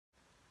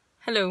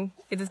Hello,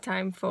 it is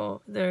time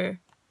for the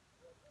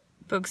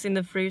books in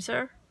the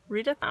freezer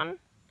readathon.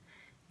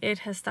 It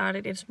has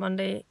started, it's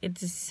Monday,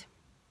 it is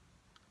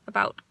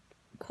about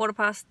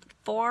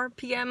 4:15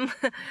 p.m.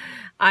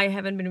 I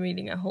haven't been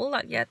reading a whole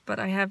lot yet,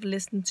 but I have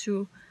listened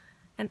to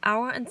 1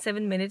 hour and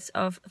 7 minutes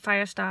of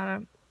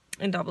Firestarter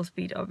in double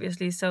speed,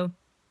 obviously, so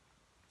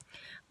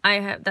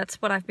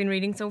that's what I've been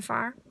reading so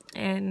far,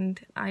 and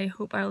I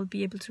hope I will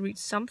be able to read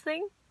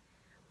something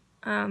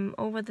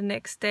over the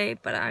next day,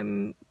 but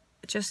I'm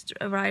just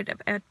arrived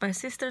at my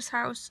sister's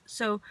house,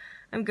 so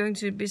I'm going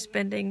to be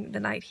spending the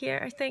night here,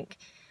 I think.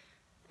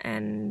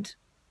 And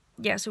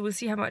yeah, so we'll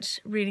see how much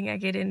reading I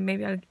get in.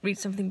 Maybe I'll read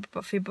something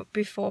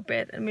before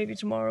bed and maybe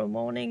tomorrow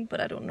morning, but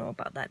I don't know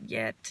about that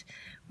yet.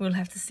 We'll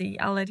have to see.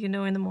 I'll let you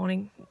know in the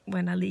morning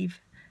when I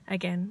leave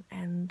again,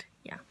 and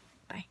yeah,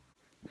 bye.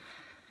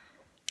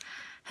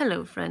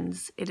 Hello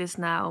friends, it is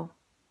now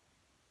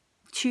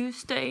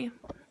Tuesday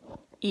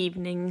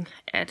evening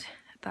at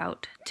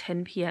about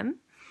 10 p.m.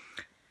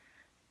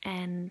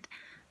 and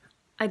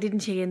I didn't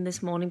check in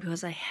this morning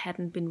because I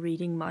hadn't been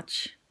reading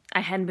much.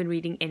 I hadn't been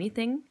reading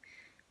anything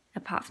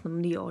apart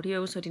from the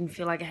audio, so I didn't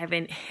feel like I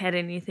had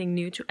anything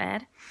new to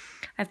add.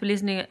 I've been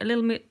listening a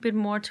little bit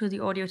more to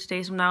the audio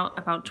today, so I'm now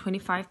about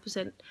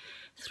 25%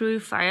 through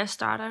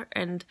Firestarter,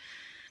 and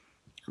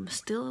I'm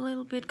still a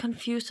little bit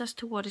confused as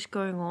to what is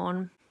going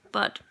on.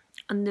 But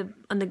on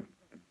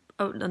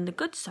the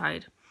good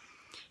side,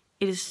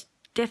 it is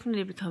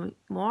definitely becoming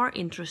more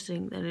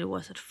interesting than it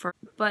was at first.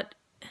 But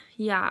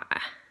yeah,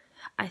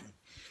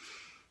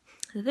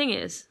 the thing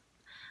is,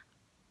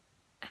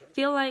 I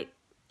feel like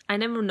I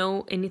never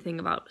know anything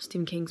about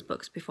Stephen King's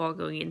books before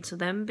going into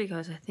them,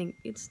 because I think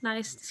it's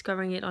nice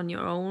discovering it on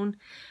your own,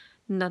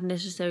 not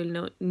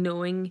necessarily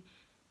knowing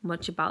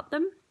much about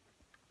them.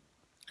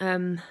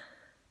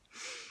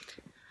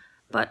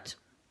 But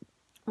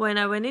when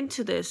I went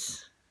into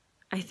this,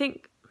 I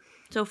think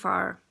so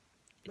far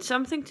it's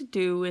something to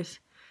do with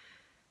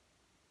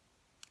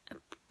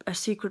a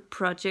secret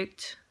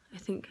project. I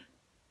think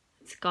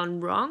it's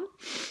gone wrong,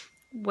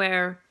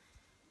 where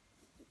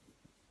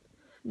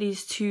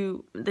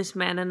this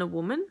man and a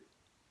woman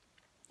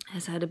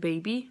has had a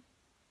baby,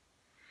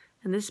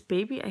 and this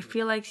baby, I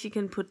feel like she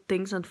can put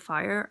things on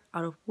fire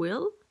out of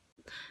will.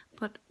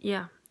 But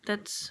yeah,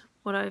 that's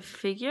what I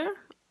figure.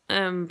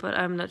 But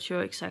I'm not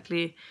sure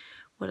exactly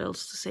what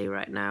else to say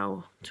right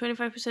now.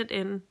 25%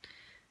 in,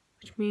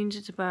 which means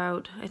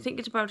I think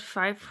it's about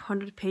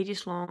 500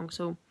 pages long.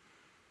 So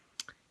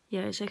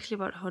yeah, it's actually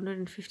about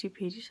 150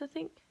 pages, I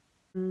think.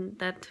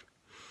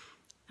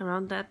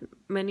 Around that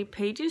many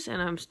pages,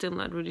 and I'm still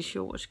not really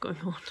sure what's going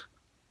on.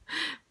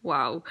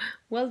 Wow,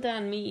 well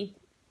done me.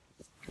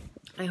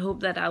 I hope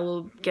that I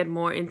will get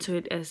more into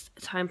it as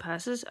time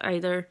passes.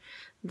 Either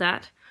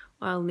that,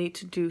 or I'll need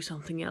to do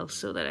something else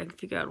so that I can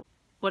figure out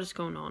what is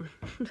going on.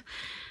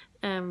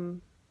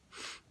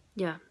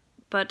 Yeah,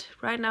 but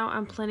right now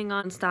I'm planning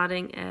on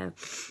starting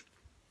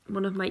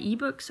one of my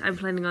ebooks. I'm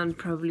planning on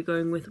probably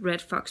going with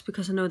Red Fox,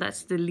 because I know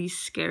that's the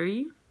least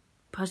scary,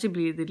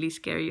 possibly the least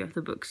scary of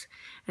the books,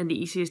 and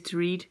the easiest to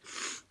read,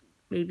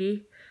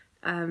 maybe.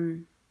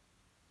 And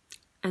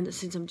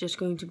since I'm just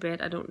going to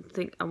bed, I don't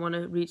think I want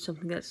to read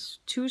something that's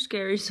too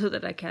scary so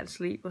that I can't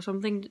sleep, or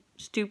something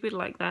stupid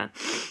like that.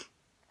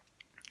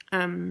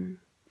 And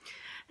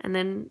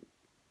then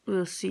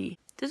we'll see.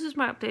 This is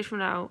my update for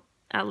now.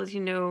 I'll let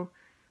you know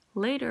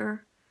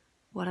later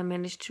what I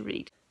managed to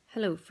read.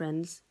 Hello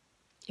friends.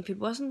 If it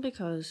wasn't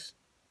because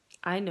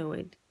I know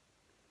it,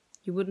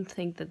 you wouldn't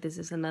think that this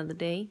is another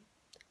day.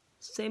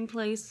 Same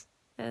place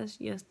as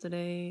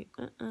yesterday.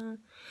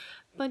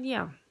 But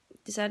yeah,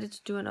 decided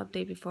to do an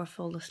update before I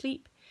fall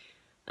asleep.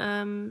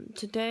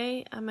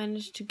 Today I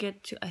managed to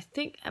get to, I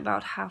think,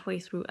 about halfway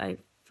through. I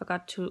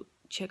forgot to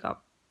check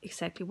up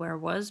exactly where I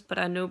was, but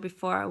I know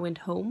before I went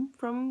home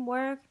from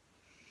work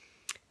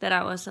that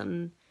I was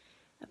on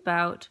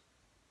about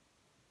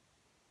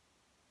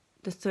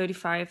the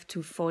 35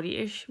 to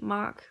 40-ish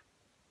mark.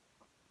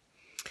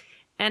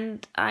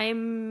 And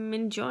I'm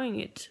enjoying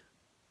it.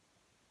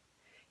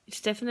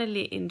 It's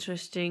definitely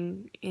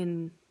interesting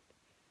in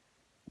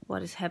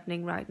what is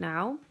happening right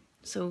now,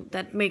 so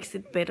that makes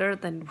it better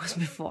than it was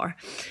before.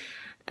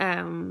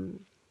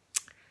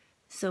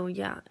 So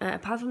yeah,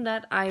 apart from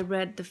that, I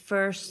read the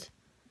first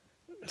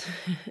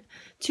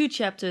 2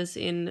 chapters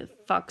in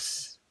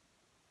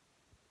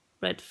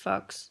Red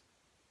Fox,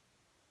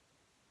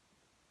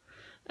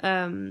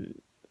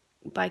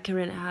 by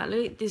Karen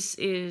Harley. This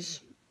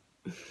is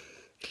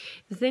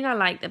the thing I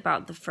liked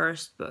about the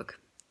first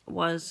book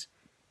was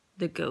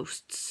the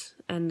ghosts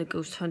and the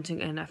ghost hunting,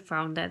 and I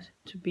found that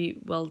to be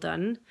well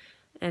done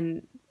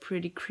and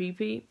pretty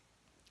creepy.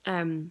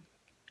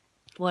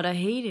 What I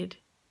hated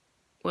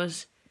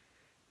was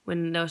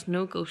when there was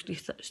no ghostly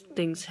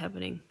things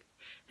happening,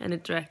 and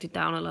it dragged it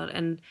down a lot.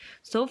 And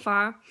so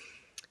far,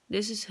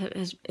 the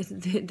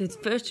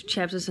first 2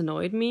 chapters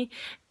annoyed me,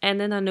 and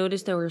then I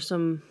noticed there were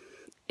some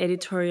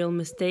editorial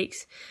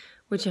mistakes,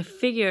 which I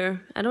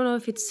figure, I don't know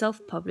if it's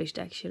self-published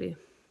actually.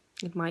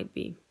 It might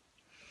be.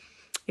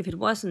 If it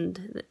wasn't,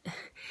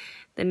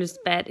 then it's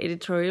bad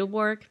editorial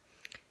work.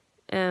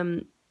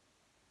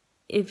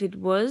 If it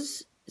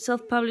was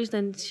self-published,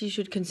 then she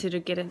should consider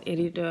get an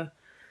editor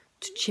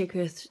to check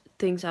her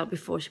things out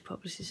before she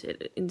publishes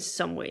it in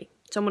some way.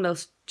 Someone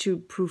else to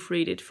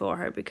proofread it for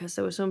her, because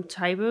there were some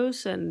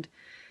typos, and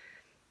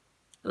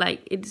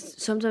like it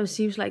sometimes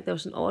seems like there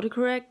was an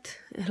autocorrect,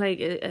 like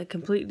a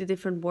completely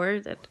different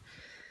word that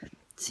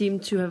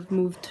seemed to have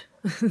moved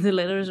the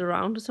letters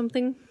around or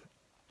something.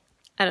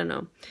 I don't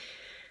know.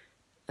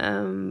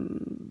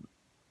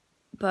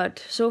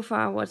 But so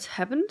far what's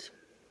happened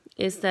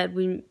is that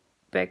we're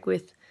back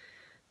with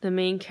the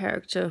main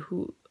character,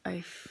 who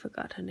I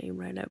forgot her name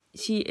right now.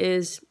 She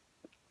is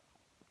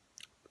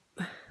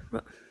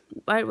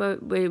right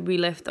where we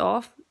left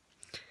off.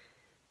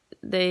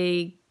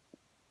 They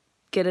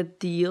get a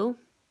deal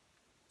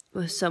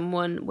with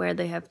someone where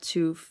they have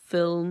to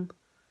film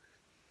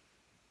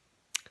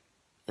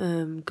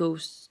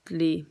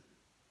ghostly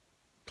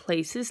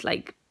places,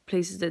 like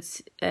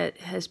places that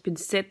has been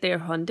said they're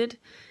haunted,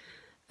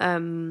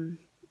 and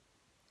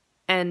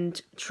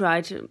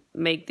try to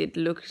make it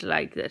look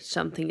like that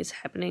something is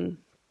happening.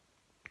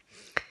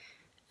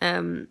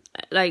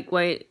 Like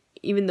why,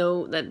 even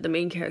though that the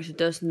main character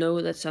does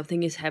know that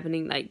something is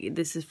happening, like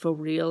this is for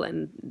real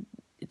and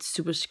it's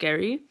super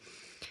scary,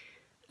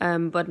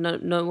 but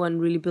no one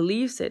really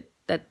believes it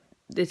that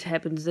it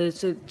happens.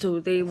 So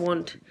they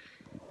want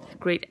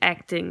great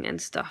acting and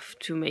stuff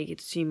to make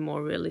it seem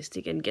more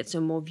realistic and get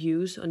some more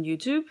views on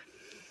YouTube.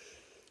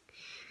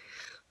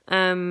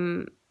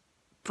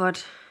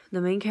 But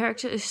the main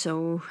character is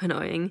so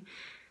annoying.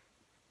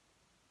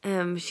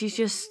 She's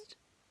just,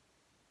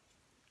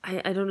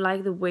 I don't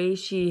like the way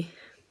she's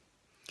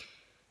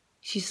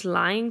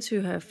lying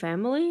to her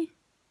family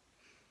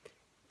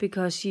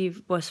because she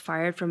was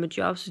fired from a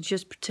job, so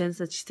just pretends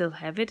that she still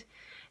have it,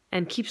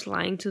 and keeps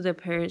lying to their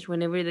parents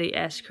whenever they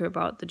ask her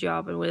about the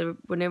job, and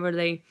whenever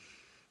they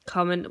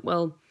comment,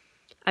 well,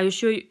 are you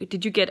sure,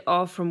 did you get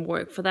off from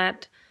work for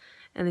that?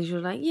 And then she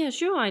was like, yeah,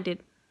 sure I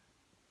did,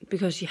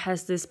 because she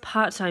has this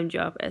part-time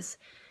job as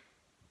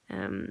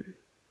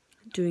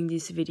doing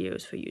these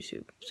videos for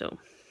YouTube. So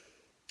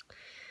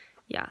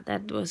yeah,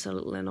 that was a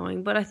little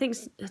annoying, but I think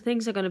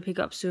things are going to pick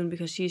up soon,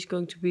 because she's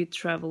going to be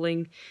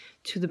traveling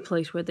to the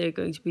place where they're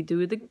going to be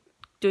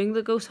doing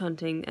the ghost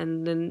hunting,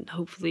 and then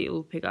hopefully it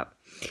will pick up.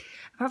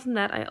 Apart from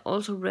that, I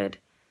also read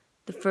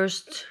the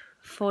first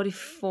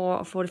 44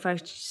 or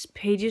 45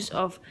 pages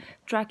of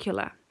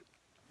Dracula.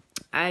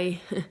 I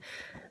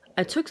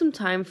took some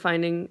time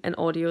finding an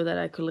audio that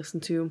I could listen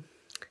to.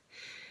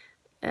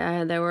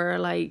 There were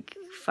like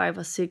 5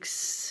 or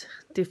 6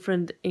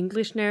 different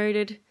English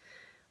narrated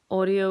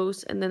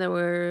audios, and then there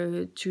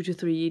were 2 to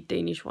 3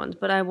 Danish ones,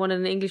 but I wanted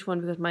an English one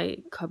because my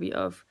copy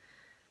of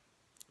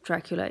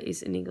Dracula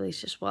is in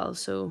English as well,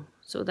 so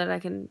that I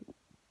can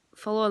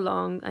follow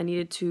along, I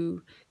needed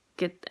to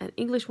get an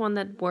English one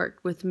that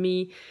worked with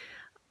me.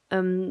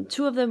 2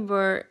 of them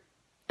were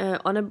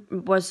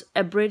was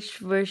abridged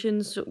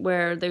versions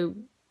where the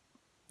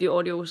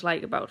audio was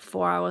like about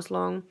 4 hours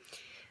long,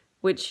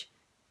 which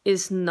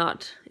is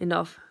not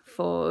enough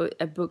for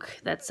a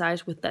book that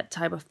size with that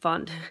type of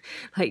font.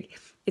 Like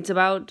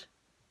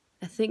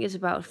I think it's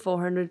about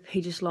 400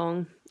 pages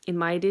long in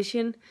my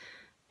edition,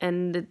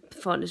 and the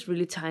font is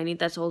really tiny.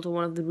 That's also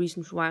one of the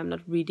reasons why I'm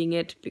not reading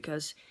it,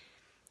 because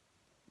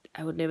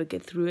I would never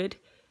get through it.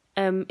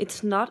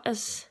 It's not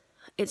as,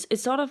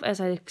 it's sort of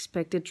as I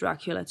expected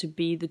Dracula to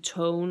be, the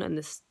tone and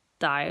the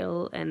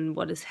style and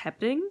what is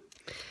happening,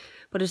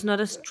 but it's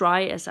not as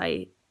dry as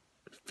I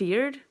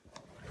feared.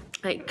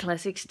 Like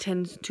classics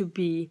tend to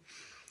be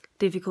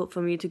difficult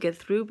for me to get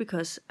through,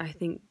 because I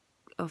think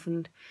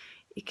often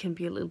it can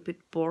be a little bit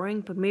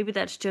boring, but maybe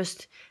that's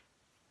just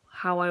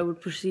how I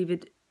would perceive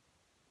it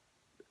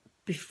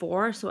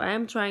before. So I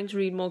am trying to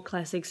read more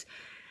classics,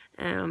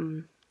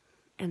 and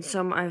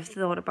some I've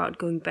thought about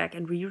going back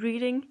and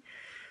rereading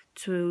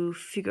to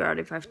figure out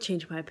if I've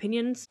changed my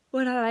opinions.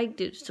 But I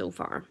liked it so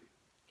far.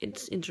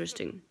 It's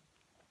interesting.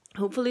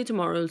 Hopefully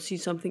tomorrow I'll see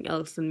something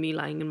else than me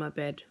lying in my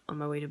bed on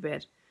my way to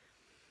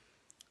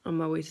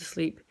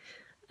sleep.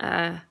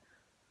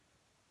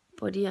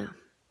 But yeah,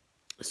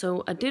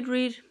 so I did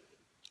read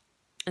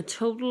a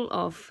total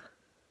of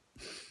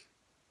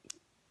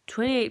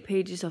 28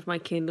 pages of my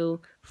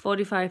Kindle,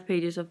 45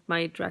 pages of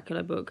my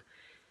Dracula book,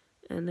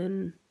 and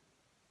then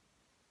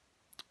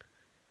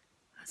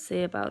I'd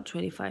say about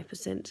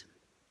 25%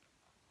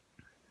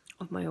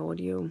 of my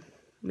audio.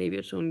 Maybe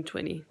it's only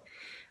 20.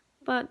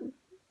 But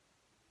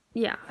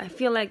yeah, I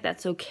feel like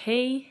that's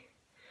okay,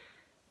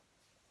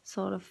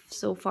 sort of,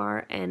 so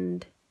far,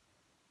 and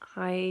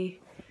I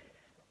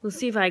will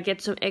see if I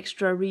get some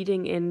extra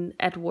reading in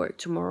at work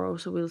tomorrow,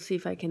 so we'll see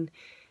if I can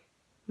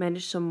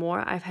manage some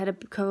more. I've had a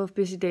couple of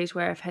busy days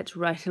where I've had to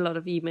write a lot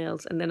of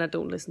emails, and then I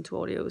don't listen to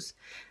audios.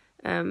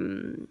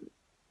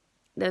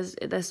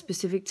 There's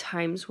specific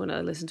times when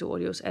I listen to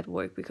audios at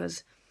work,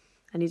 because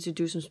I need to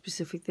do some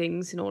specific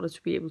things in order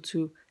to be able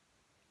to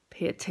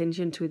pay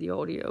attention to the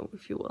audio,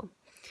 if you will.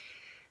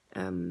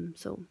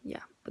 So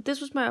yeah, but this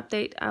was my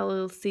update. I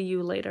will see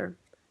you later.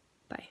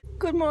 Bye.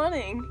 Good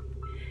morning.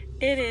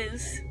 It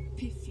is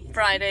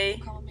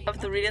Friday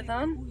of the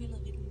readathon.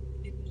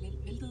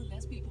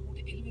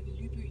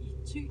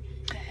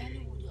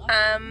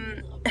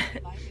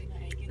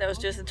 That was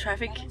just a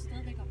traffic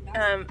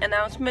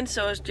announcement,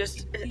 so I was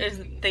just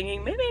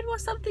thinking maybe it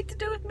was something to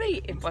do with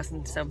me. It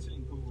wasn't, so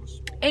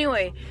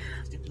anyway,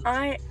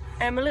 I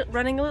am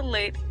running a little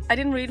late. I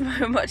didn't read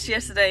very much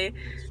yesterday,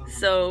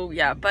 so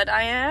yeah, but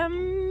I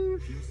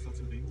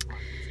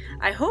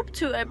hope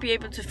to be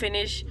able to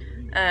finish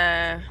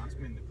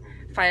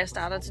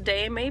Firestarter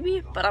today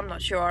maybe, but I'm not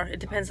sure. It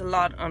depends a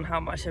lot on how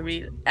much I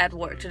read at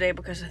work today,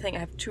 because I think I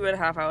have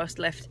 2.5 hours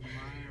left.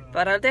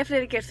 But I'll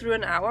definitely get through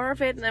an hour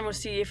of it, and then we'll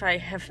see if I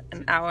have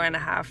an hour and a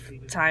half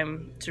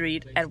time to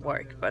read at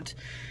work. But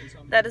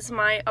that is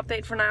my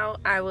update for now.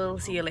 I will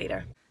see you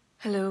later.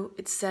 Hello,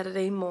 it's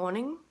Saturday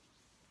morning,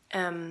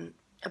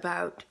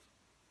 about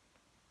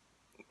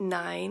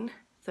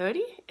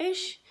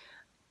 9:30-ish.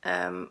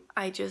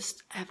 I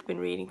just have been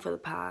reading for the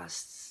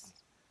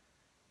past,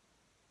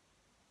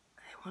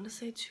 I want to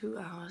say 2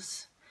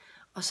 hours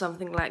or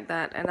something like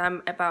that, and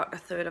I'm about a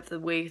third of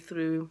the way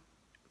through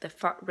the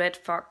Red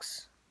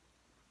Fox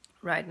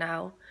right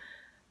now,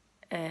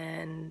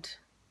 and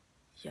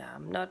yeah,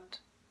 I'm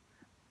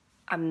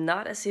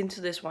not as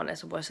into this one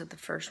as I was at the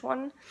first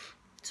one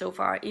so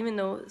far, even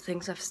though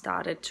things have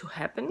started to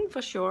happen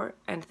for sure,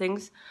 and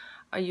things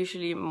are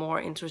usually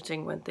more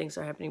interesting when things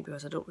are happening,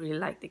 because I don't really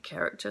like the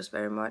characters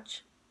very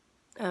much.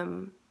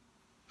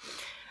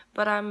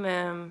 But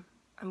I'm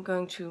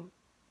going to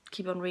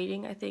keep on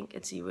reading, I think,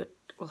 and see what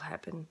will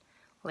happen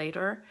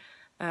later.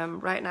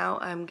 Right now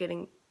I'm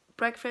getting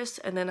breakfast,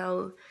 and then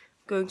I'll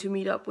going to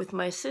meet up with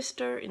my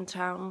sister in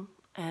town,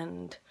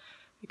 and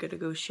we're gonna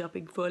go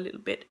shopping for a little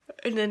bit,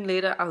 and then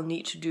later I'll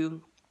need to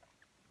do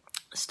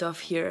stuff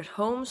here at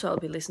home, so I'll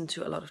be listening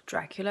to a lot of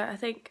Dracula, I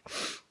think,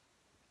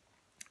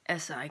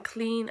 as I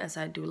clean, as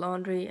I do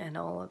laundry and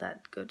all of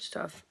that good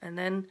stuff, and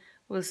then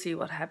we'll see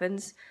what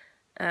happens.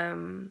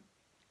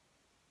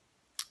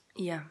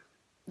 Yeah,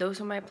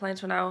 those are my plans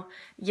for now.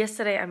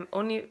 Yesterday I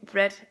only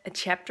read a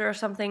chapter or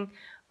something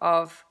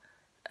of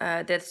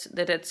the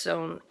Dead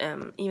Zone,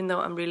 even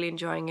though I'm really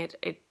enjoying it.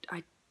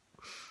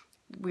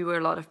 We were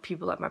a lot of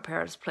people at my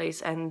parents'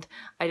 place, and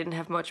I didn't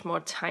have much more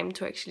time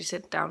to actually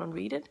sit down and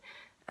read it.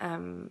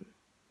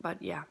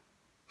 But yeah,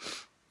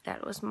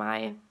 that was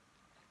my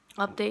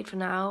update for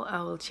now.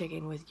 I will check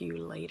in with you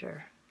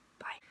later.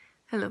 Bye.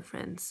 Hello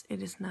friends,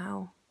 it is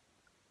now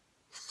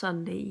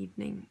Sunday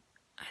evening,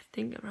 I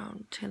think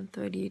around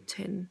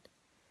 10:30,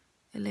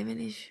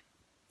 11ish.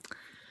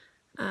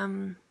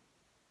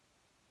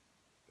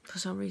 For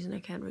some reason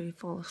I can't really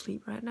fall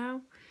asleep right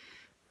now,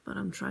 but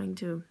I'm trying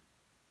to.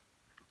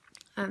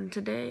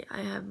 Today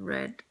I have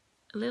read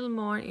a little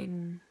more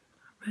in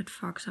Red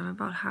Fox. I'm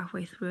about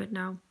halfway through it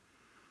now,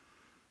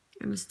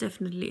 and it's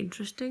definitely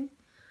interesting,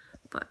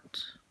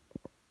 but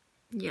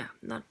yeah,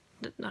 not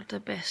the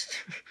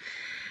best.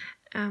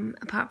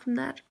 Apart from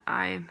that,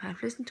 I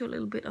have listened to a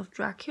little bit of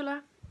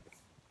Dracula,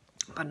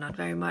 but not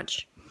very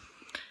much.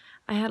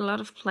 I had a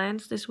lot of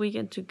plans this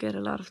weekend to get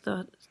a lot of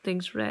the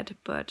things read,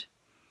 but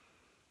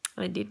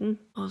I didn't.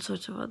 All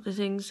sorts of other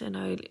things, and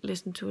I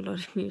listened to a lot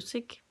of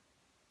music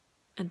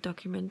and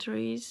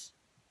documentaries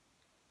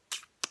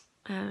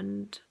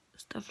and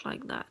stuff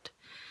like that.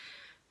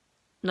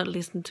 Not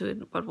listened to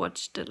it, but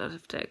watched a lot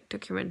of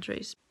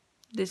documentaries.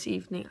 This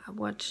evening I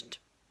watched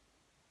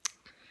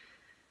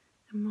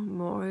a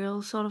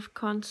memorial sort of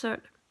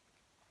concert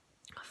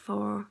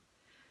for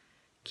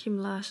Kim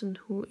Larsen,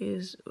 who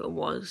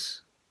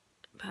was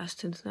past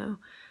tense now,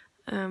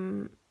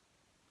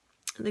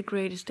 the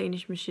greatest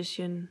Danish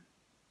musician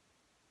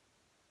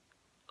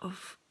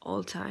of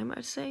all time,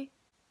 I'd say.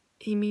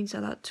 He means a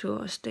lot to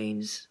us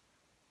Danes.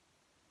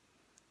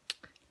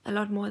 A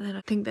lot more than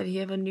I think that he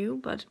ever knew,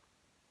 but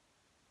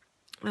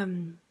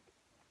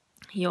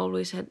he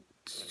always had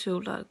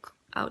sold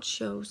out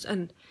shows,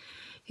 and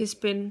he's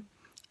been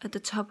at the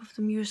top of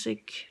the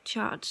music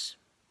charts.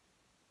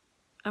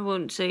 I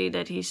won't say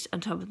that he's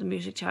on top of the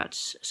music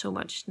charts so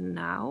much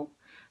now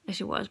as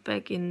he was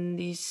back in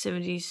the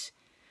 70s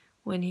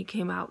when he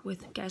came out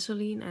with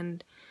Gasoline,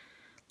 and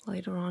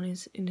later on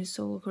in his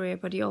solo career,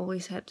 but he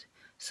always had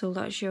sold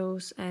out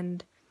shows,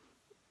 and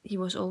he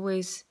was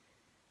always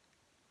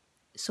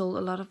sold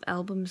a lot of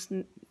albums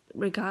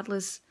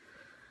regardless,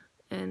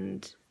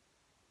 and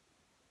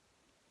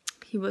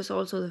he was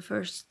also the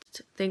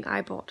first thing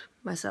I bought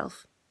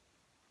myself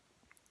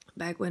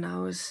back when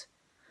I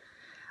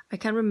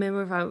can't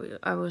remember if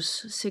I was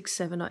 6,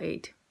 7 or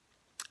 8,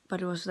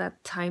 but it was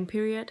that time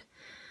period.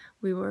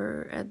 We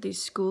were at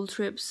these school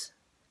trips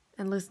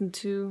and listened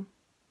to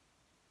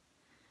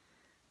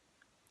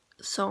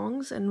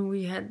songs, and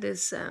we had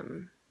this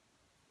in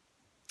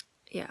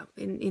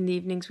the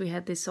evenings we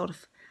had this sort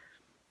of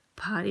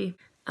party,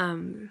 I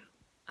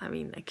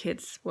mean a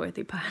kids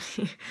worthy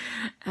party,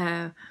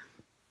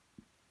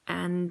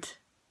 and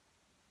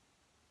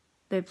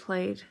they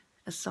played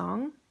a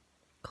song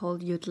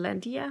called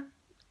Jutlandia,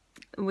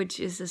 which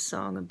is a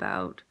song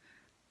about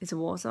it's a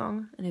war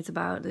song, and it's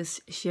about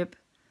this ship,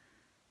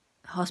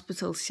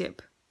 hospital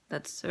ship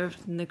that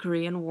served in the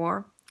Korean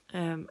War,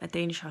 a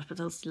Danish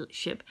hospital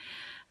ship.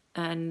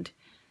 And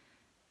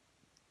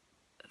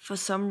for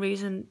some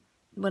reason,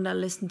 when I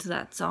listened to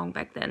that song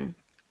back then,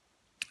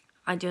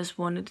 I just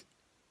wanted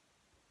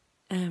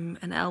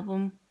an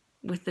album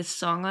with this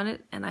song on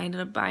it, and I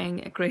ended up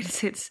buying a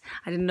greatest hits.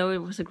 I didn't know it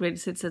was a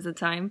greatest hits at the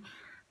time,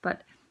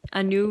 but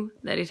I knew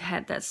that it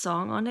had that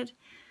song on it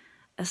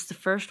as the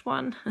first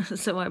one,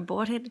 so I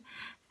bought it,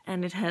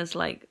 and it has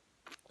like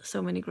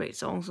so many great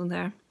songs on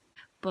there.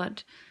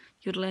 But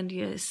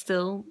Jutlandia is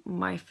still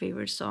my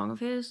favorite song of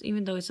his,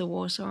 even though it's a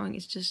war song.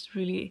 It's just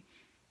really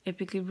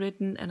epically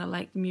written, and I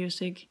like the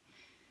music.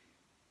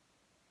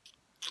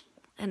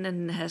 And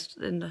then it has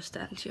the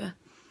nostalgia.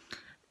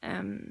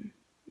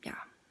 Yeah,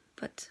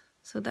 but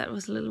so that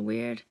was a little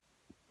weird.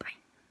 Bye.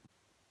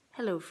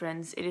 Hello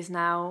friends, it is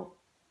now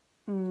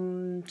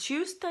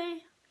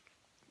Tuesday,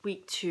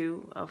 week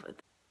 2 of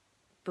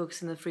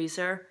Books in the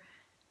Freezer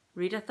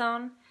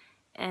readathon,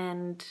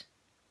 and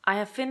I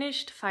have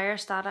finished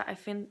Firestarter. I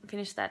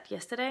finished that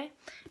yesterday,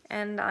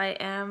 and I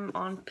am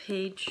on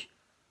page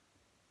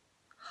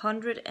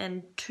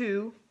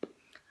 102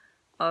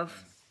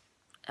 of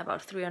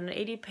about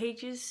 380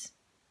 pages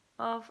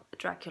of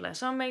Dracula.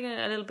 So I'm making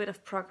a little bit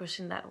of progress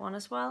in that one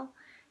as well,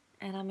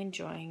 and I'm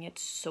enjoying it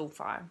so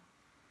far.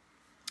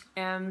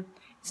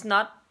 It's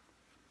not,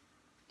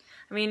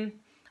 I mean,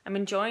 I'm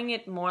enjoying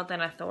it more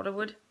than I thought I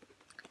would.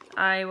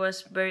 I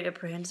was very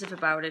apprehensive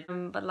about it,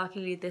 but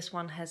luckily this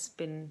one has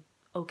been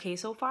okay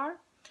so far,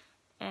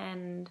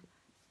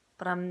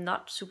 but I'm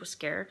not super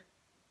scared,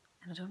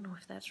 and I don't know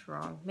if that's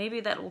wrong. Maybe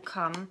that will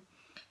come.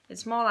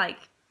 It's more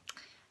like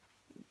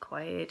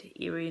quiet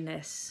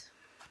eeriness,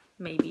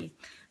 maybe,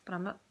 but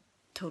I'm not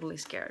totally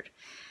scared.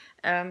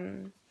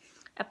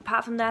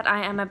 Apart from that,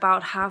 I am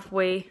about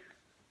halfway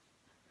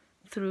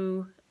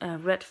through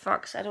Red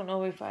Fox. I don't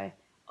know if I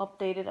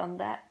updated on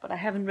that, but I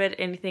haven't read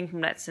anything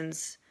from that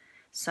since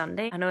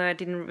Sunday. I know I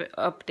didn't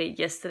update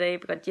yesterday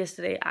because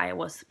yesterday I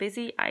was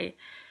busy. I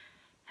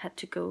had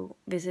to go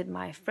visit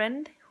my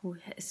friend who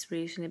has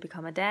recently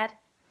become a dad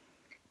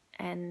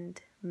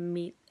and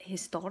meet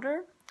his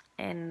daughter,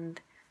 and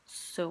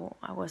so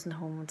I wasn't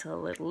home until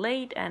a little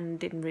late and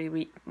didn't really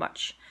read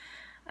much.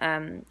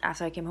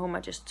 After I came home, I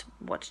just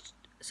watched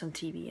some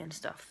TV and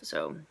stuff.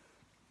 So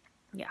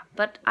yeah,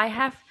 but I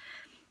have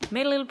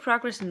made a little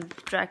progress in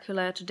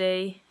Dracula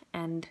today,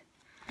 and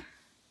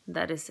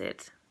that is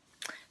it.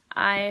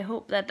 I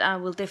hope that I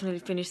will definitely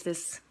finish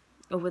this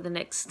over the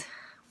next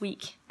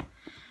week.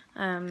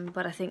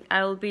 But I think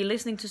I'll be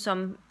listening to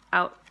some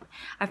out.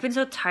 I've been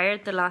so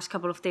tired the last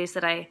couple of days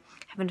that I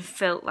haven't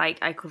felt like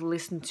I could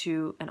listen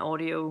to an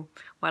audio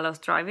while I was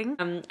driving.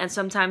 And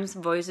sometimes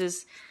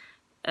voices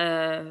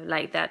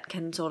like that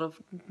can sort of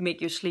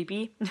make you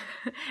sleepy.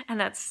 And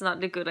that's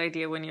not a good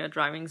idea when you're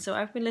driving. So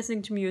I've been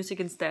listening to music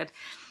instead.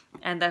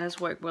 And that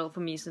has worked well for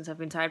me since I've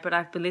been tired. But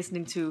I've been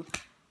listening to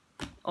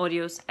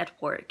audios at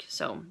work.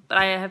 But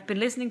I have been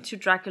listening to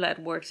Dracula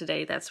at work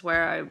today. That's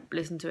where I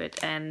listened to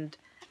it, and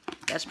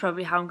that's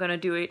probably how I'm gonna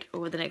do it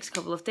over the next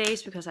couple of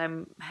days, because I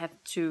have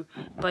to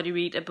buddy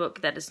read a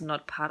book that is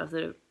not part of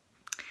the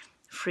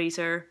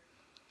Freezer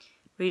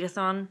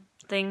readathon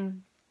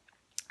thing.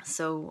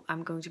 So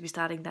I'm going to be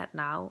starting that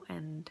now,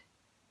 and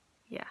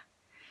yeah.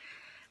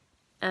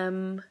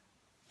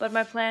 But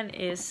my plan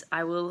is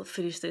I will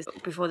finish this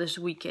before this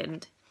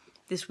weekend.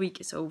 This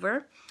week is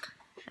over.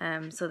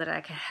 So that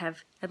I can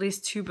have at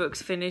least 2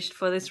 books finished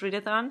for this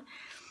readathon,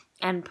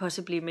 and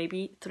possibly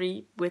maybe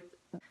 3 with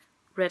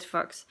Red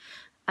Fox.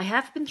 I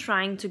have been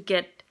trying to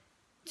get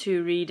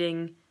to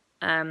reading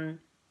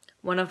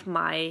one of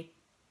my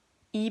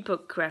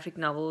ebook graphic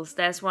novels.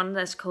 There's one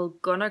that's called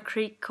Gunner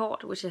Creek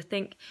Court, which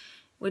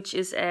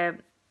is a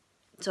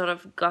sort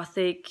of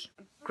gothic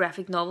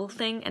graphic novel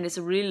thing, and it's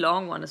a really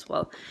long one as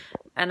well.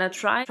 And I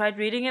tried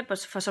reading it, but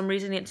for some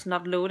reason it's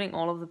not loading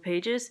all of the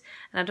pages,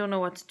 and I don't know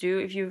what to do.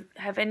 If you've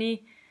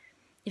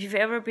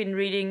ever been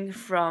reading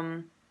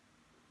from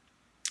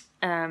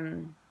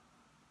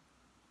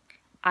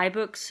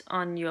iBooks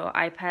on your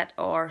iPad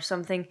or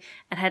something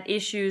and had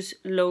issues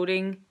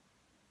loading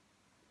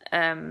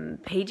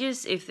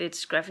pages, if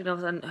it's graphic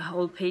novels and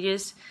whole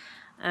pages,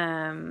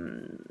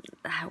 how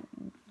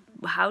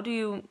do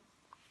you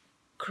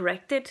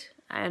correct it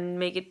and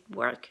make it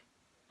work?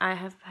 I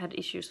have had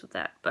issues with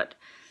that, but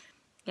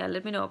yeah,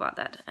 let me know about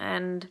that.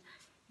 And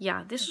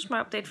yeah, this was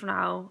my update for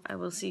now. I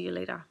will see you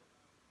later.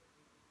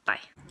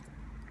 Bye.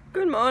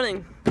 Good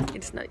morning.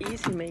 It's not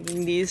easy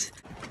making these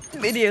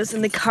videos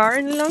in the car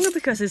any longer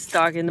because it's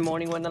dark in the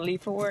morning when I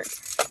leave for work.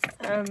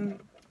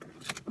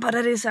 But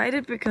I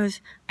decided,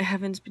 because I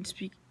haven't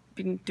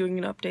been doing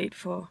an update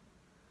for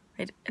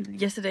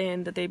yesterday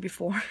and the day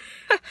before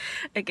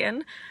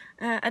again,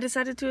 I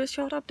decided to do a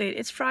short update.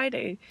 It's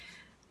Friday,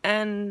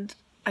 and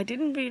I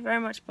didn't read very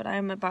much, but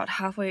I'm about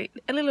halfway,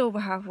 a little over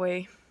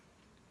halfway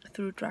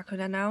through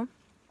Dracula now.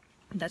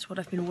 That's what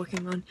I've been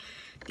working on,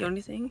 the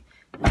only thing.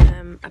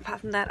 Apart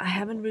from that, I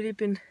haven't really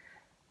been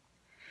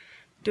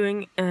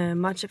doing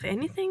much of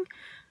anything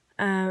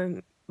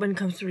when it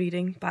comes to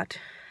reading, but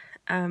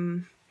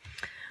I'm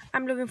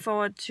looking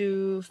forward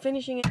to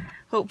finishing it,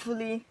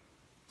 hopefully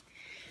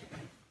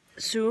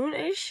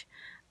soon-ish.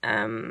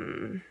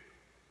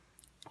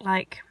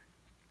 Like,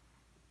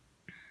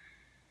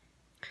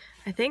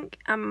 I don't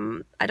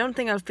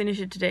think I'll finish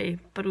it today,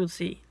 but we'll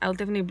see. I'll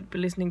definitely be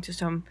listening to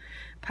some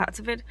parts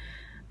of it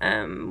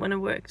when I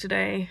work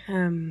today.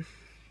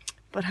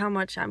 But how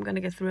much I'm gonna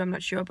get through, I'm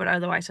not sure. But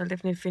otherwise, I'll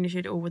definitely finish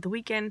it over the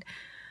weekend.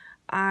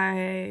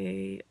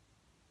 I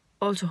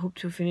also hope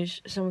to finish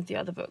some of the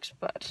other books,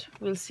 but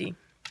we'll see.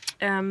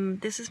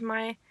 This is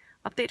my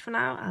update for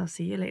now. I'll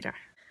see you later.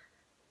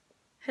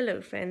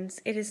 Hello friends,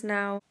 it is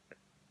now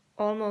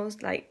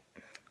almost like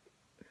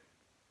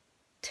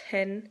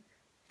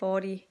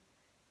 10:40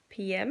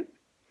 p.m.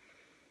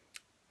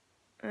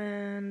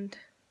 and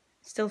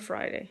still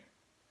Friday.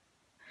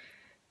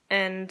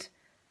 And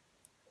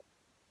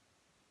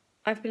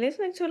I've been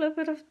listening to a little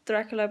bit of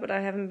Dracula, but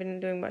I haven't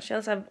been doing much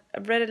else. I've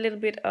read a little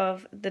bit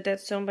of The Dead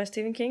Zone by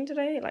Stephen King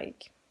today,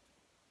 like,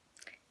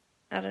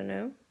 I don't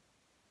know,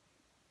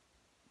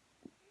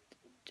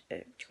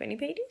 20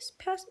 pages,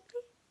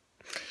 possibly?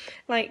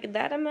 Like,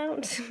 that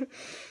amount.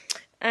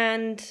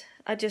 And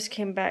I just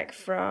came back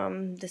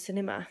from the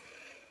cinema.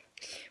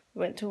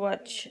 Went to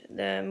watch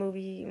the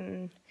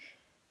movie.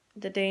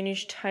 The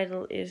Danish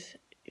title is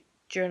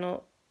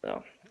Journal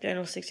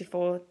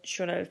 64,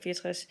 Journal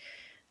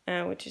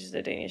 64, which is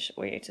the Danish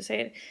way to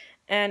say it.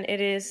 And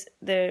it is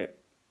the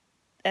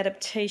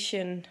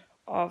adaptation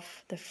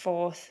of the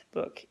 4th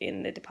book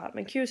in the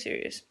Department Q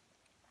series.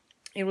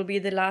 It will be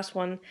the last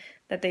one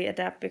that they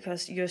adapt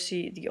because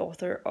Jussi, the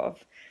author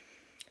of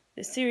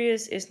the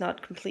series, is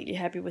not completely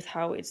happy with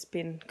how it's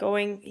been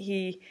going.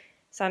 He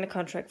signed a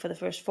contract for the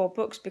first 4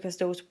 books because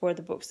those were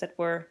the books that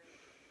were,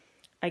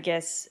 I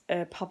guess,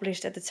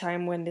 published at the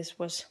time when this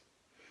was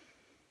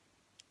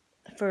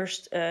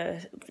first,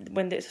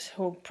 when this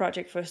whole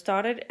project first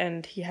started,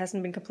 and he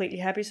hasn't been completely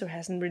happy, so he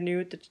hasn't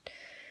renewed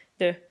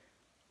the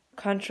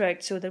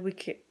contract so that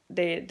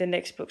the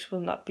next books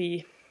will not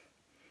be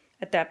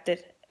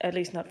adapted, at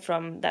least not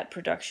from that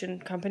production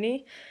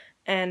company.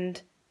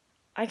 And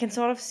I can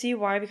sort of see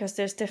why, because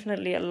there's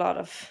definitely a lot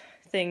of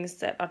things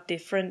that are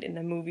different in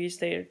the movies.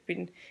 They've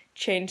been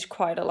changed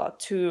quite a lot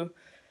to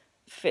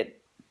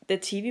fit the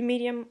TV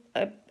medium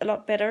a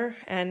lot better,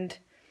 and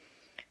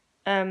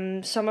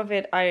some of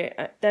it,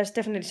 there's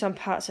definitely some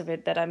parts of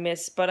it that I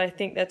miss, but I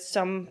think that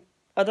some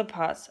other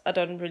parts are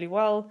done really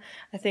well.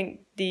 I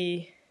think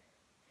the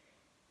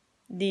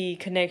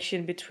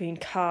connection between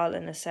Carl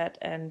and Assad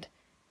and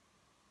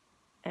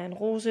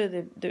Rose,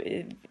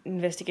 the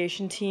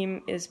investigation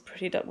team, is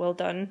pretty well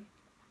done.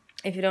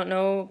 If you don't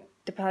know,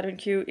 Department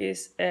Q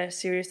is a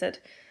series that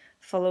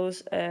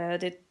follows a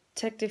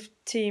detective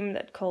team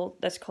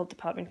that's called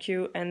Department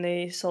Q, and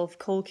they solve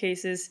cold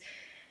cases.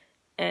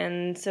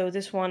 And so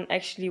this one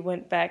actually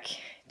went back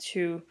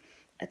to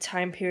a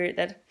time period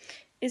that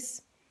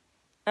is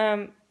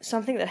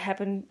something that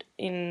happened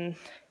in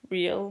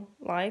real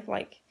life,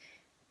 like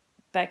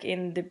back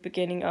in the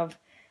beginning of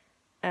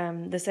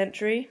the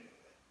century.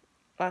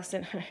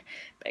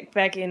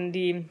 Back in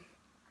the,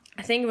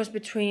 I think it was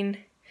between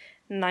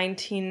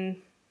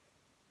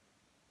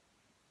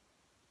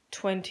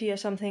 1920 or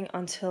something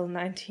until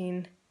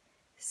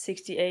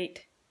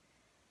 1968,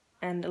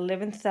 and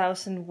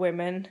 11,000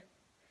 women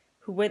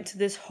who went to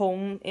this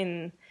home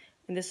in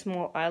this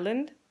small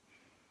island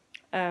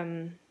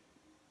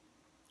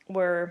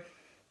were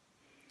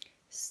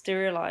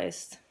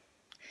sterilized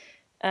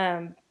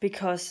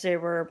because they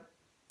were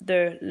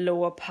the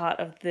lower part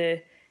of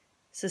the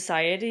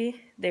society.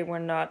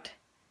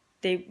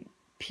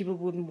 People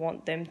wouldn't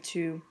want them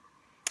to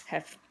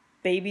have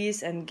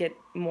babies and get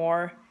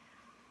more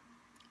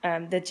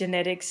the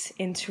genetics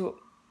into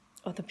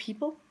other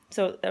people.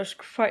 So that was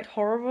quite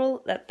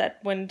horrible that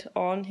went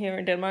on here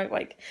in Denmark.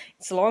 Like,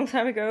 it's a long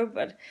time ago,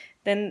 but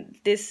then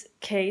this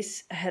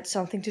case had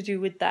something to do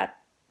with that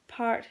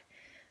part.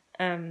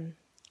 And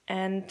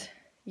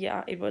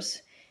yeah, it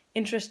was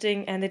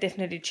interesting, and they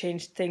definitely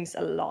changed things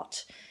a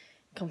lot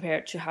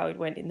compared to how it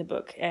went in the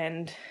book.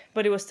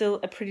 But it was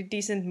still a pretty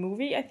decent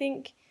movie, I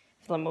think,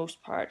 for the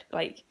most part.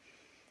 Like,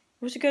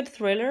 it was a good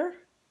thriller,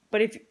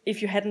 but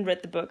if you hadn't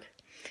read the book.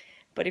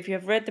 But if you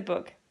have read the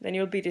book, then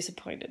you'll be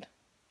disappointed.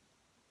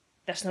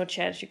 There's no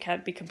chance you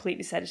can't be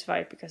completely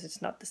satisfied because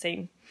it's not the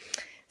same.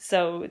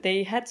 So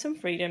they had some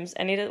freedoms,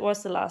 and it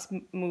was the last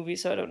movie,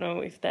 so I don't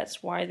know if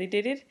that's why they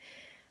did it.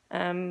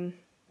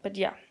 But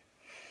yeah.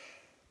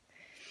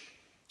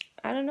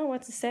 I don't know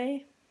what to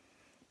say.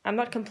 I'm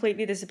not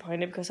completely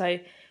disappointed because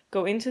I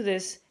go into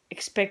this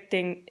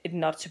expecting it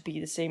not to be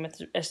the same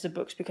as the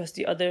books, because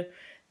the other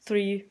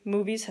 3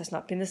 movies has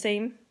not been the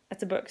same as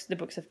the books. The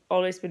books have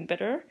always been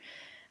better.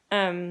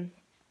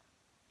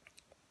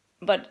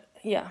 But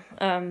yeah,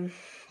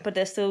 but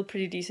they're still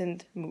pretty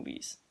decent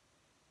movies.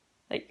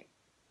 Like,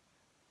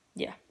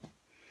 yeah.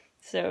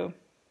 So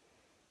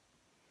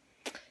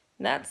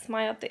that's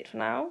my update for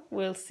now.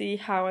 We'll see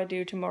how I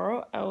do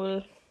tomorrow. I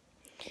will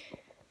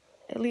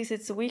at least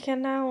it's the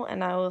weekend now,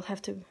 and I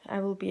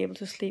will be able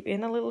to sleep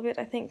in a little bit,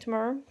 I think,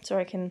 tomorrow, so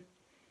I can,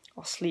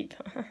 or sleep.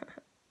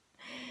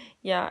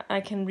 Yeah,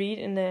 I can read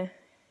in the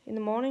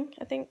morning,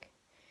 I think.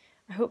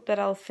 I hope that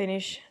I'll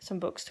finish some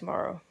books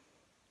tomorrow.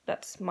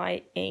 That's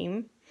my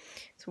aim.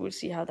 So we'll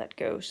see how that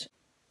goes.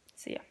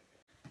 See ya.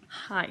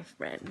 Hi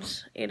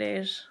friends, it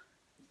is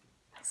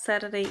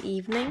Saturday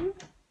evening.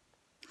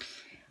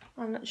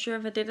 I'm not sure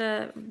if I did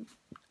a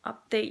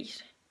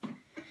update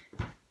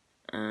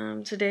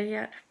today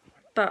yet,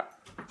 but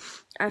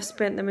I've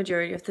spent the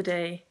majority of the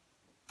day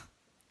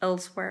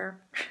elsewhere.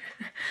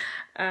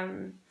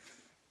 I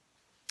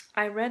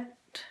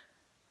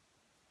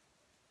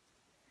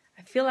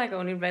feel like I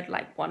only read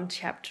like one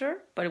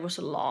chapter, but it was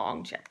a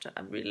long chapter,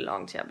 a really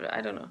long chapter.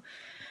 I don't know.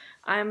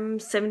 I'm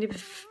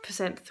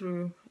 70%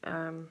 through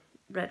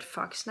Red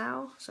Fox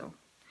now, so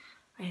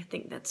I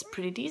think that's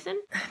pretty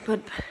decent.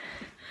 But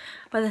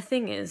the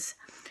thing is,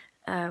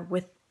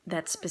 with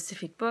that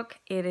specific book,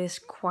 it is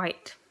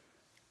quite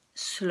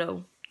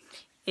slow.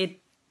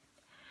 It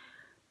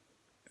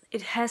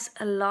has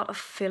a lot of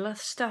filler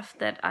stuff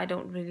that I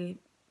don't really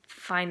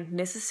find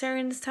necessary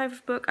in this type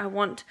of book. I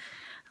want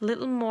a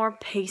little more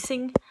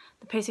pacing,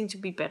 the pacing to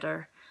be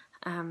better.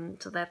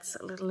 So that's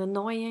a little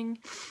annoying.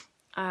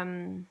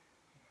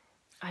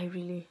 I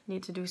really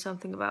need to do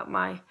something about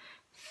my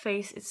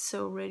face. It's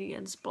so ready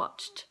and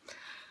splotched.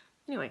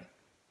 Anyway,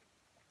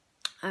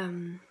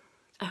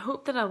 I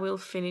hope that I will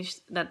finish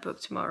that book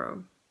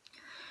tomorrow.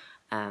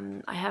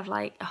 I have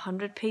like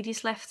 100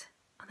 pages left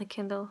on the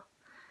Kindle.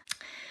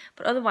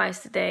 But otherwise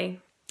today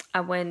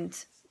I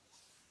went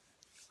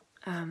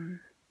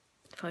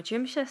for a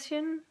gym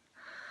session,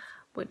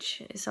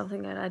 which is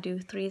something that I do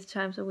 3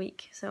 times a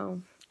week.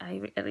 So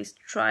I at least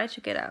try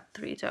to get out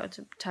 3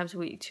 times a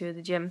week to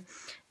the gym.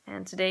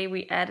 And today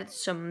we added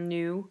some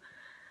new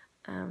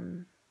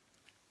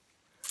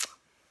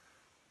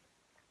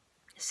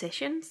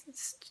sessions.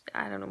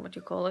 I don't know what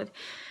you call it.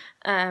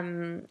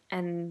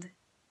 And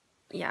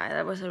yeah,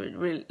 that was a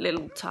really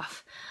little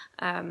tough.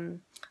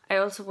 I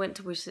also went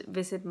to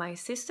visit my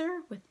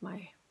sister with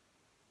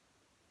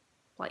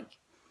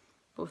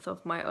both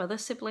of my other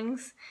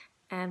siblings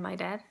and my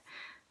dad.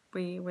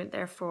 We went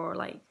there for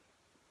like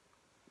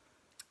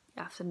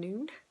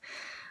afternoon,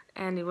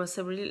 and it was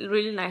a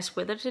really nice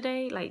weather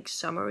today, like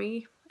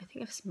summery. I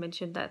think I've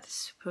mentioned that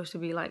it's supposed to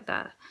be like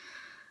that.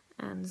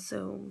 And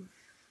so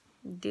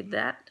did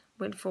that,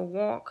 went for a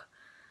walk,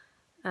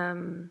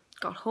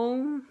 got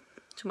home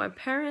to my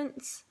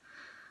parents,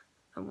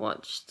 I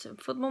watched a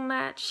football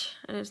match,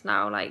 and it's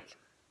now like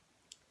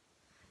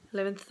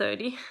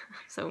 11:30,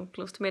 so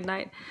close to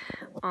midnight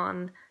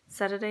on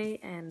Saturday,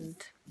 and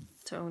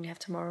so I only have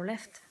tomorrow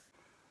left.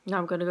 Now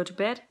I'm gonna go to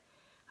bed.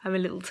 I'm a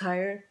little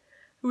tired.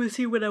 We'll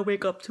see when I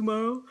wake up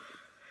tomorrow,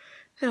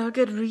 and I'll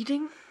get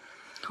reading.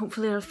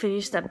 Hopefully I'll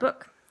finish that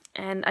book.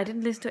 And I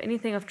didn't listen to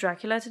anything of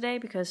Dracula today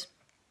because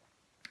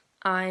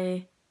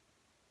I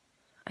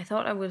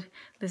thought I would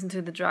listen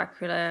to the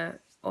Dracula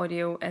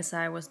audio as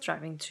I was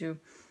driving to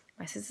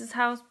my sister's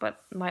house,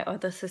 but my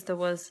other sister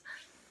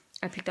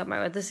I picked up my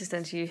other sister,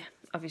 and she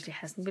obviously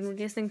hasn't been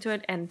listening to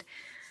it, and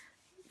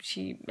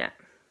she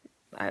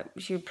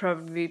would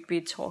probably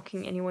be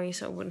talking anyway,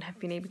 so I wouldn't have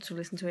been able to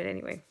listen to it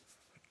anyway.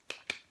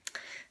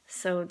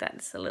 So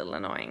that's a little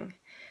annoying.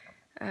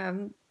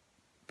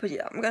 But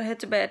yeah, I'm gonna head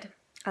to bed.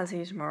 I'll see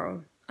you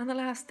tomorrow on the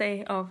last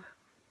day of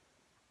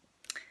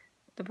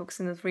the books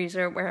in the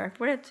freezer, where I've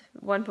read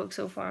 1 book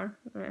so far.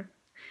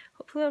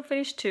 Hopefully I'll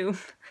finish 2.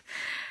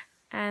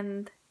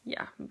 And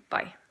yeah,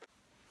 bye.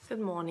 Good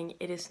morning.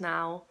 It is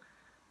now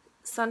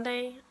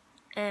Sunday,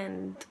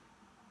 and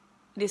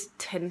it is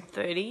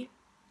 10:30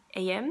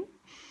 a.m.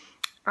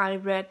 I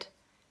read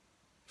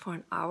for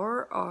an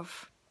hour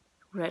of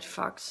Red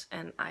Fox,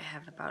 and I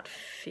have about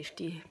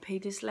 50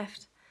 pages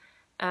left.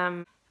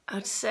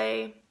 I'd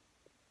say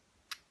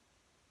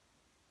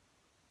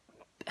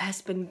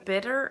has been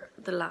better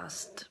the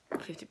last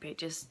 50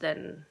 pages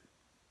than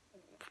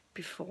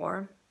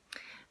before,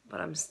 but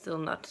I'm still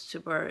not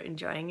super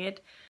enjoying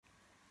it.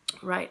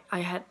 Right, I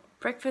had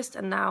breakfast,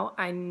 and now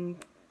I'm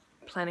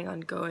planning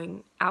on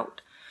going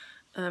out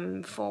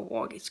for a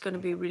walk. It's gonna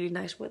be really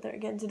nice weather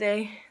again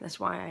today. That's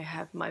why I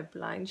have my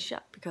blinds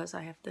shut, because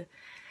I have the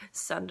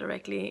sun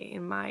directly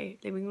in my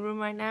living room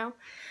right now.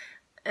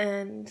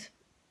 And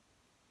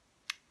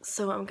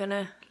so I'm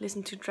gonna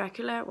listen to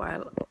Dracula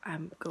while I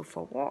go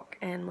for a walk,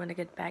 and when I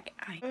get back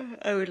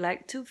I would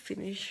like to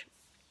finish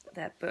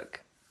that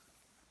book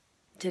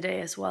today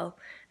as well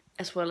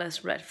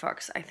as Red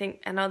Fox. I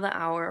think another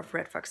hour of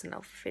Red Fox and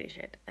I'll finish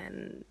it,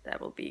 and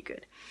that will be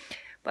good.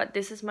 But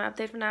this is my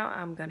update for now.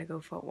 I'm gonna go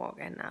for a walk,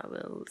 and I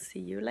will see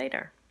you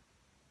later.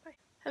 Bye.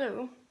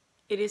 Hello.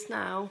 It is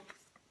now,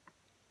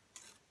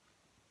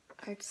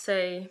 I'd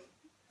say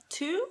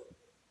 2?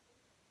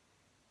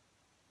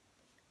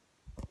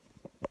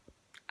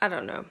 I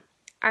don't know.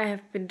 I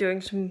have been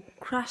doing some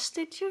cross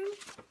stitching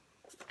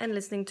and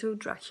listening to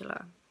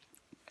Dracula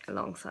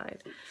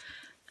alongside.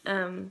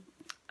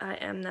 I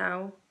am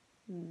now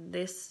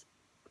this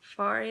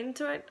far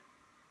into it,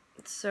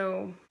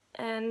 so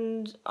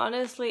And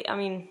honestly, I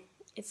mean,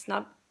 it's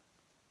not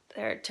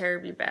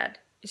terribly bad.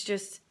 It's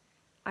just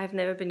I've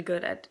never been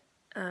good at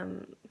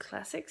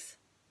classics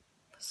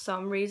for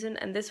some reason,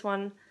 and this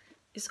one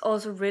is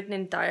also written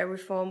in diary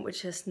form,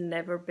 which has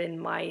never been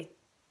my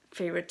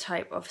favorite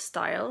type of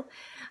style.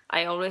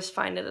 I always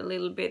find it a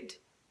little bit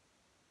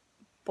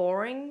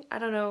boring. I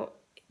don't know,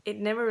 it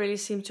never really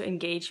seemed to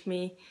engage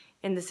me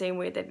in the same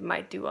way that it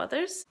might do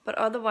others. But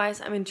otherwise,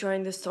 I'm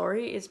enjoying the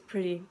story. It's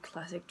pretty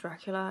classic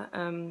Dracula,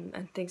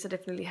 and things are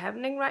definitely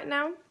happening right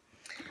now.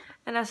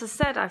 And as I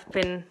said, I've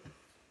been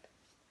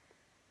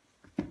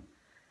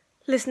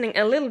listening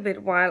a little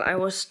bit while I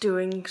was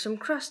doing some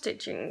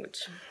cross-stitching,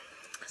 which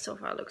so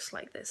far looks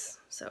like this.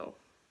 So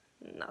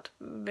not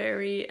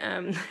very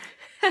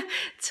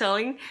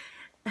telling.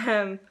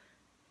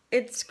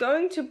 It's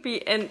going to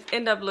be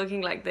end up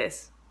looking like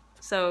this.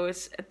 So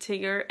it's a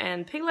tiger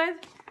and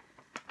piglet.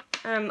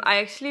 I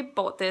actually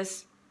bought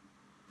this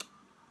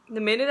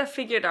the minute I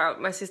figured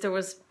out my sister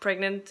was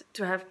pregnant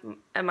to have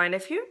my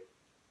nephew.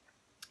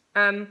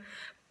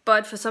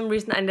 But for some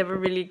reason I never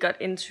really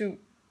got into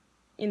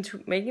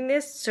making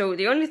this. So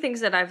the only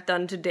things that I've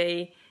done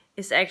today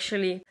is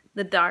actually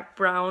the dark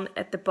brown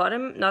at the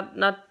bottom,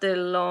 not the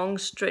long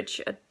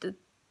stretch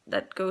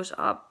that goes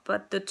up,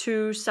 but the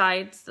two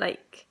sides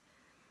like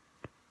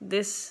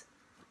this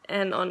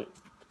and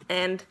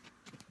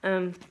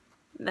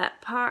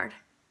that part,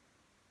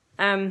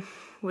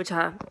 which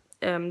are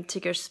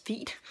Tigger's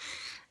feet,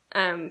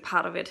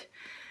 part of it,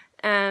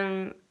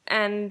 and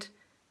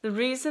the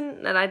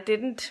reason that I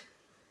didn't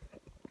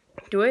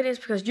do it is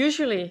because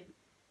usually,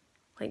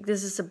 like,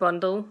 this is a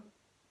bundle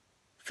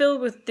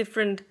filled with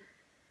different.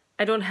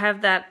 I don't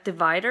have that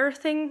divider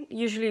thing.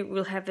 Usually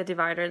we'll have the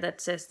divider that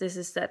says this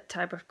is that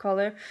type of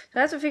color. So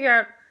I have to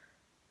figure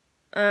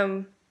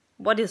out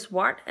what is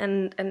what,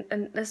 and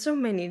there's so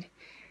many.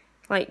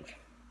 Like,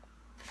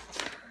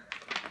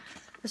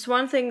 there's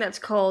one thing that's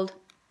called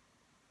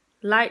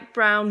light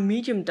brown,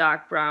 medium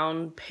dark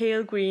brown,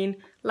 pale green,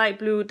 light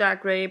blue,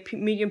 dark gray,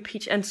 medium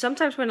peach. And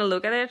sometimes when I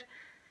look at it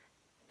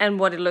and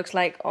what it looks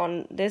like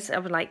on this, I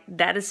was like,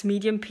 that is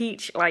medium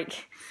peach.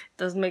 Like,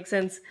 doesn't make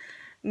sense.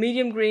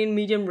 Medium green,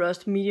 medium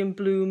rust, medium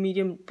blue,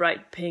 medium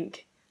bright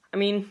pink. I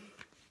mean,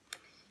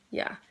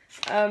 yeah.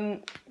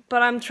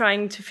 But I'm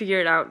trying to figure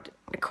it out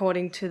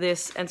according to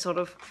this and sort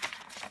of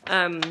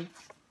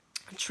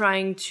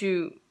trying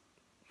to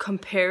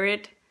compare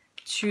it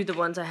to the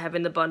ones I have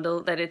in the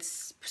bundle that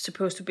it's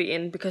supposed to be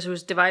in, because it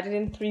was divided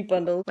in 3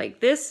 bundles. Like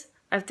this,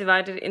 I've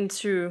divided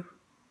into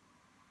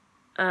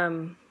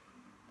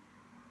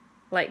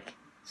like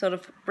sort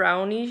of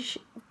brown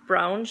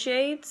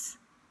shades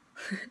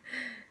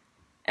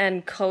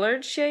and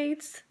colored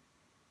shades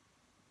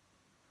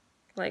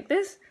like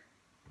this,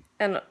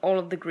 and all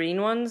of the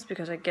green ones,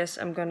 because I guess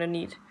I'm gonna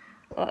need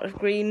a lot of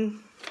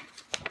green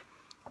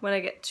when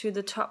I get to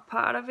the top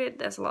part of it.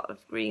 There's a lot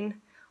of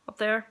green up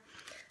there.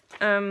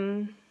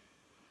 And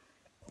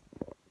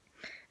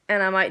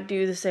I might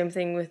do the same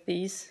thing with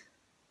these,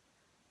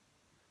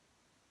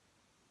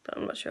 but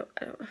I'm not sure.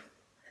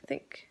 I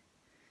think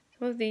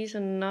some of these are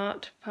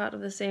not part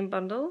of the same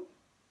bundle.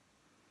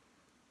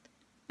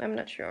 I'm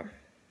not sure.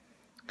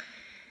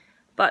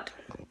 But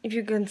if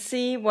you can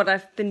see what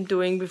I've been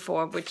doing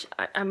before, which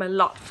I'm a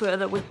lot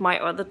further with my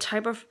other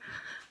type of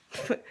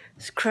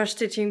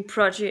cross-stitching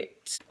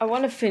projects. I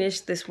want to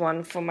finish this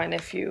one for my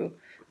nephew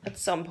at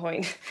some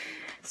point.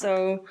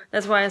 So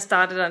that's why I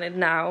started on it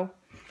now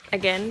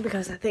again,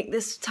 because I think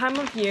this time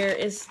of year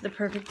is the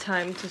perfect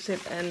time to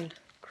sit and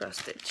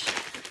cross-stitch.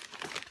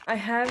 I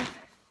have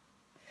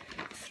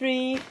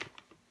 3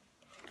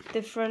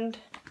 different.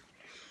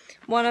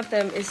 One of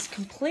them is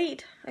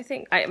complete. I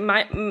think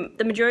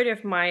the majority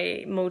of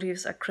my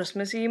motifs are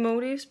Christmassy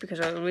motifs, because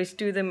I always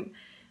do them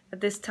at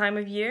this time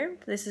of year.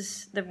 This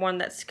is the one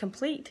that's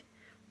complete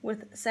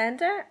with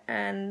Santa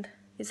and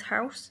his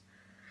house.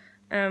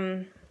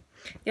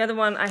 The other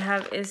one I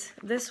have is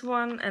this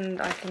one,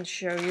 and I can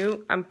show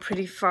you. I'm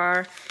pretty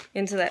far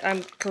into that.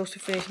 I'm close to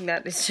finishing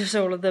that. It's just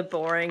all of the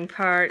boring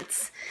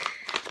parts.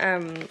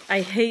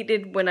 I hate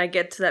it when I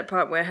get to that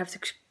part where I have to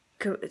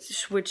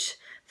switch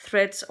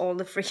threads all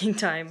the freaking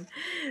time.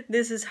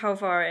 This is how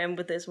far I am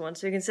with this one.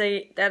 So you can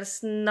say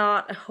that's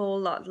not a whole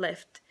lot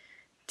left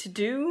to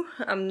do.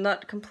 I'm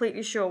not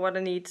completely sure what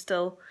I need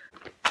still.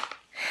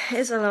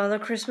 It's another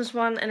Christmas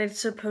one, and it's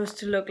supposed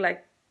to look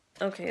like,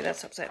 okay,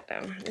 that's upside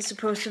down. It's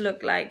supposed to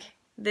look like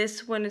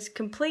this when it's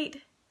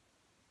complete.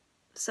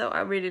 So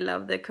I really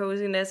love the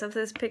coziness of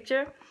this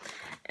picture.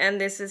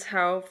 And this is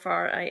how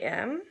far I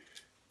am.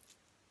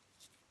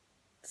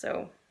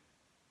 So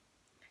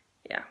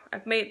yeah,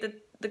 I've made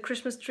the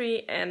Christmas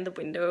tree and the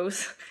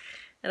windows.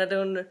 And I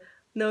don't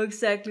know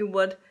exactly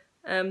what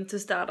to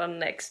start on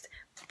next.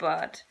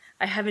 But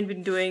I haven't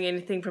been doing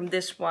anything from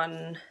this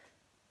one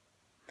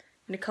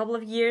in a couple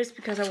of years,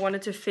 because I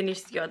wanted to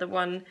finish the other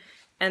one.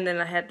 And then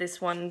I had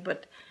this one,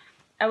 but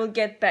I will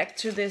get back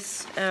to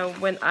this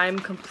when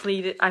I've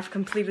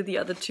completed the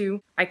other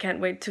 2. I can't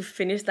wait to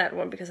finish that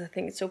one because I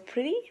think it's so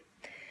pretty.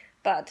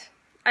 But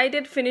I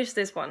did finish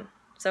this one,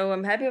 So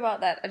I'm happy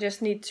about that. I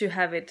just need to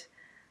have it,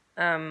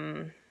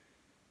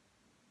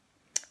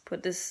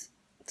 put this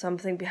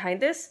something behind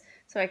this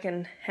so I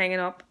can hang it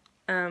up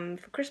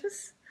for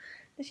Christmas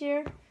this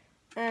year.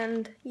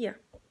 And yeah,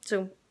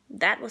 so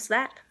that was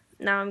that.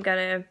 Now I'm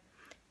gonna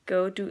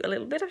go do a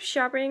little bit of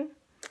shopping,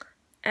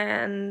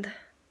 and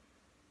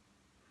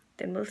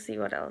then we'll see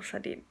what else I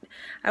did.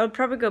 I will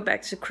probably go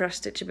back to cross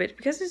stitch a bit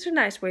because it's a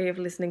nice way of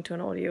listening to an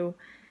audio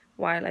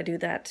while I do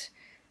that.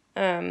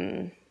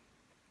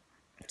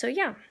 So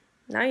yeah,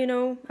 now you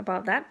know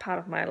about that part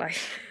of my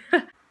life.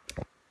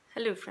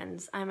 Hello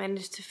friends, I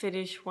managed to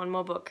finish one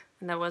more book,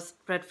 and that was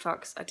Red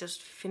Fox. I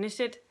just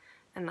finished it,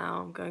 and now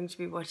I'm going to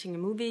be watching a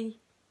movie,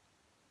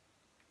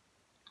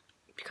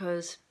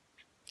 because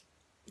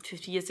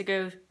 50 years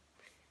ago,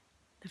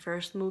 the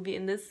first movie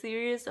in this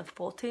series of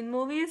 14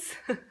 movies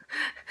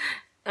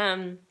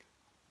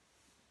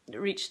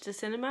reached the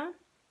cinema,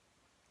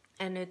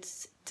 and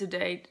it's to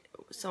date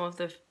some of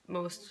the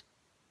most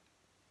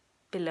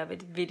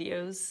beloved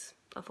videos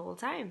of all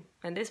time,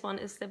 and this one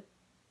is the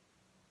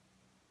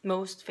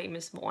most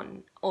famous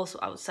one also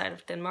outside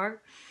of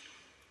Denmark,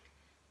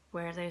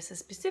 where there's a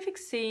specific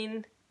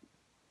scene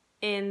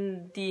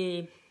in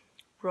the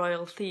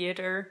Royal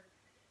Theatre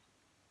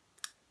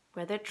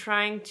where they're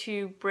trying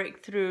to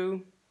break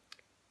through.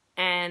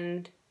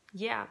 And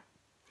yeah,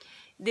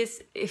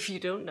 this, if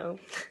you don't know,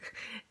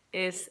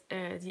 is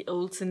the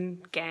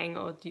Olsen gang,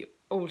 or the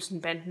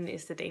Olsen-banden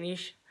is the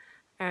Danish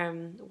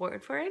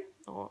word for it,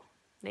 or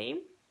name.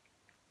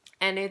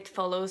 And it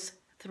follows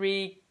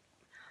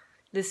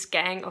this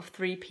gang of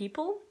 3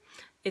 people.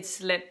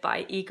 It's led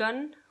by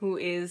Egon, who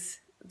is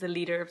the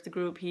leader of the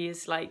group. He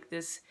is like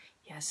this,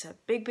 he has a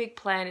big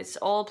plan. It's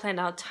all planned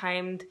out,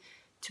 timed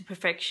to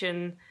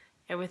perfection,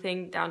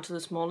 everything down to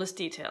the smallest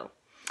detail.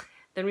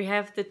 Then we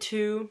have the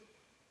 2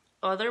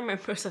 other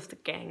members of the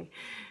gang.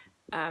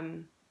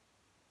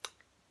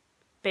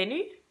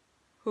 Benny,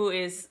 who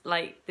is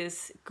like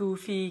this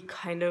goofy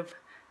kind of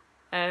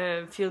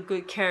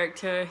feel-good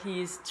character.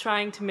 He's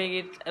trying to make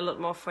it a lot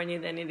more funny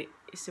than it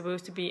is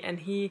supposed to be, and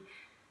he,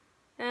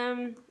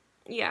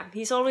 yeah,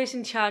 he's always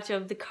in charge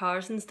of the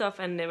cars and stuff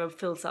and never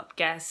fills up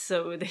gas,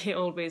 so they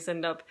always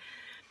end up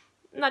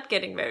not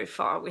getting very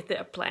far with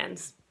their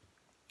plans.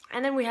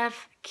 And then we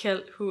have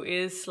Kjeld, who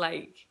is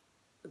like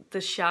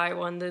the shy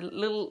one, the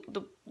little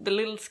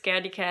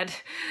scaredy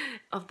cat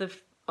of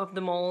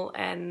them all,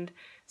 and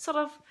sort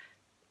of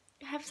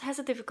has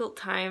a difficult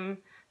time,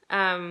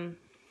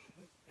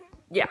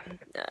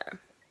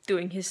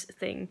 doing his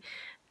thing,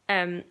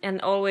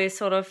 and always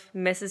sort of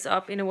messes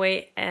up in a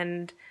way,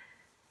 and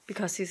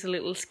because he's a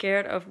little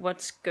scared of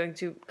what's going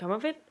to come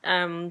of it.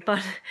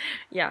 But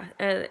yeah,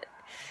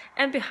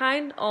 and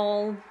behind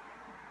all,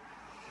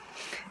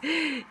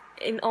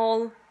 in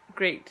all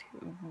great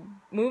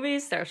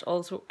movies, there's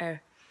also a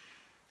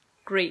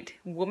great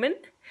woman,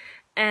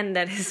 and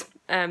that is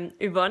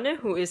Yvonne,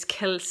 who is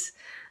Kjeld's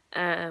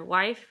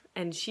wife,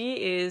 and she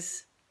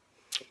is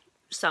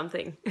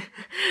something.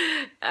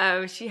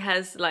 She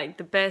has like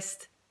the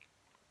best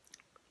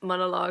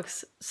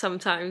monologues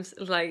sometimes,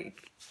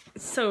 like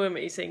so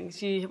amazing.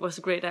 She was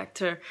a great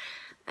actor,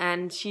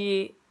 and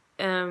she's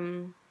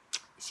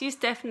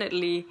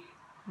definitely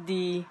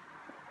the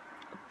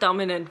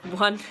dominant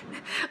one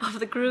of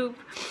the group,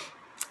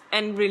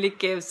 and really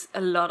gives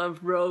a lot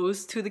of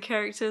roles to the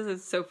characters.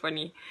 It's so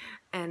funny.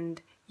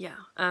 And yeah,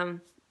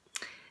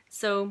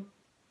 so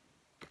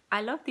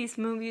I love these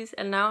movies,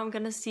 and now I'm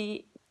gonna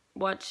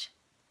watch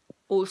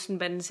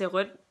Olsen-banden ser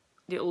rødt,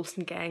 the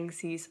Olsen gang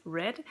sees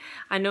red.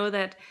 I know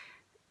that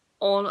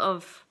all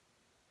of,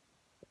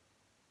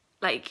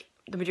 like,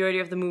 the majority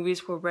of the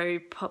movies were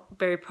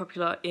very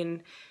popular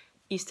in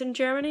Eastern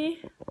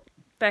Germany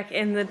back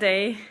in the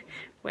day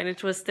when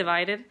it was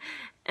divided,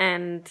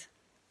 and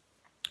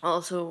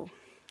also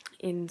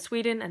in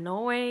Sweden and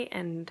Norway,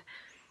 and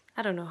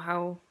I don't know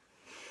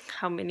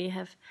how many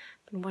have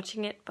been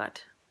watching it,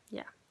 but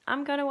yeah,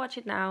 I'm gonna watch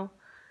it now,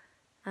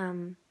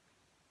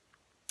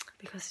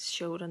 because it's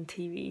showed on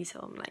TV. So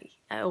I'm like,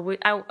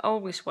 I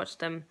always watch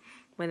them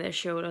when they're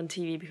showed on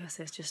TV, because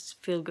they're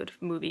just feel good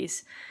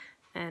movies,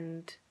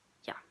 and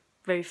yeah,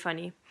 very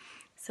funny.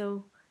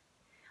 So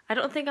I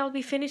don't think I'll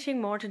be finishing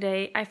more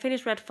today. I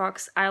finished Red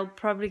Fox. I'll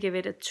probably give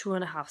it a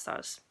 2.5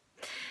 stars.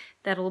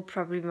 That will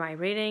probably be my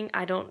rating.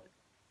 I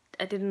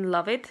didn't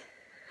love it,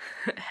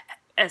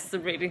 as the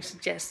rating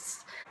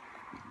suggests.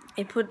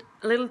 It put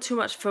a little too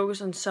much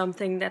focus on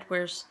something that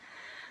was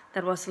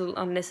a little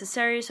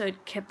unnecessary, so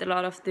it kept a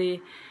lot of the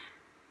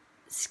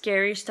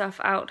scary stuff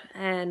out,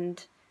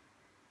 and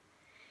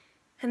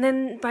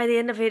then by the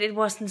end of it, it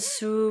wasn't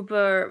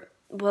super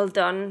well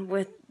done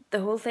with the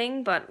whole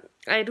thing. But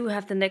I do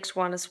have the next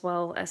one as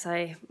well, as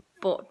I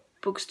bought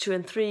books 2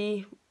 and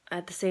 3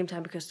 at the same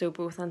time because they were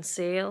both on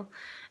sale,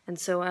 and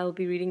so I'll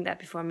be reading that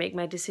before I make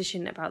my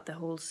decision about the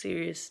whole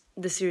series,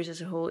 the series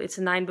as a whole. It's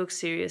a 9-book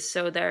series,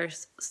 so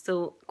there's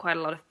still quite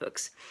a lot of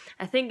books.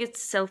 I think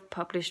it's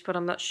self-published, but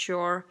I'm not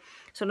sure,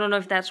 so I don't know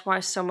if that's why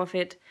some of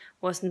it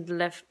wasn't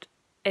left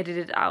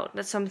edited out.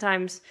 That's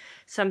sometimes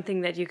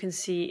something that you can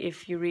see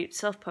if you read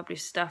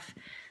self-published stuff,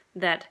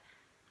 that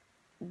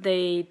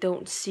they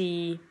don't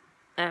see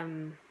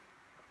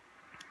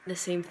the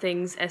same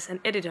things as an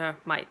editor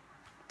might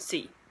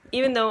see.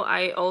 Even though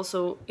I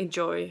also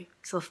enjoy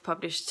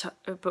self-published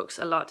books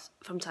a lot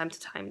from time to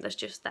time, that's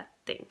just that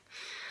thing.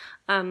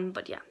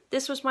 But yeah,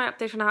 this was my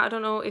update for now. I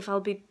don't know if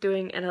I'll be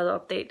doing another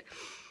update.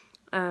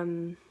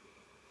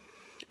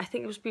 I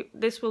think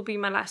this will be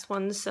my last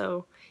one,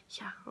 so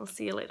yeah, I'll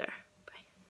see you later.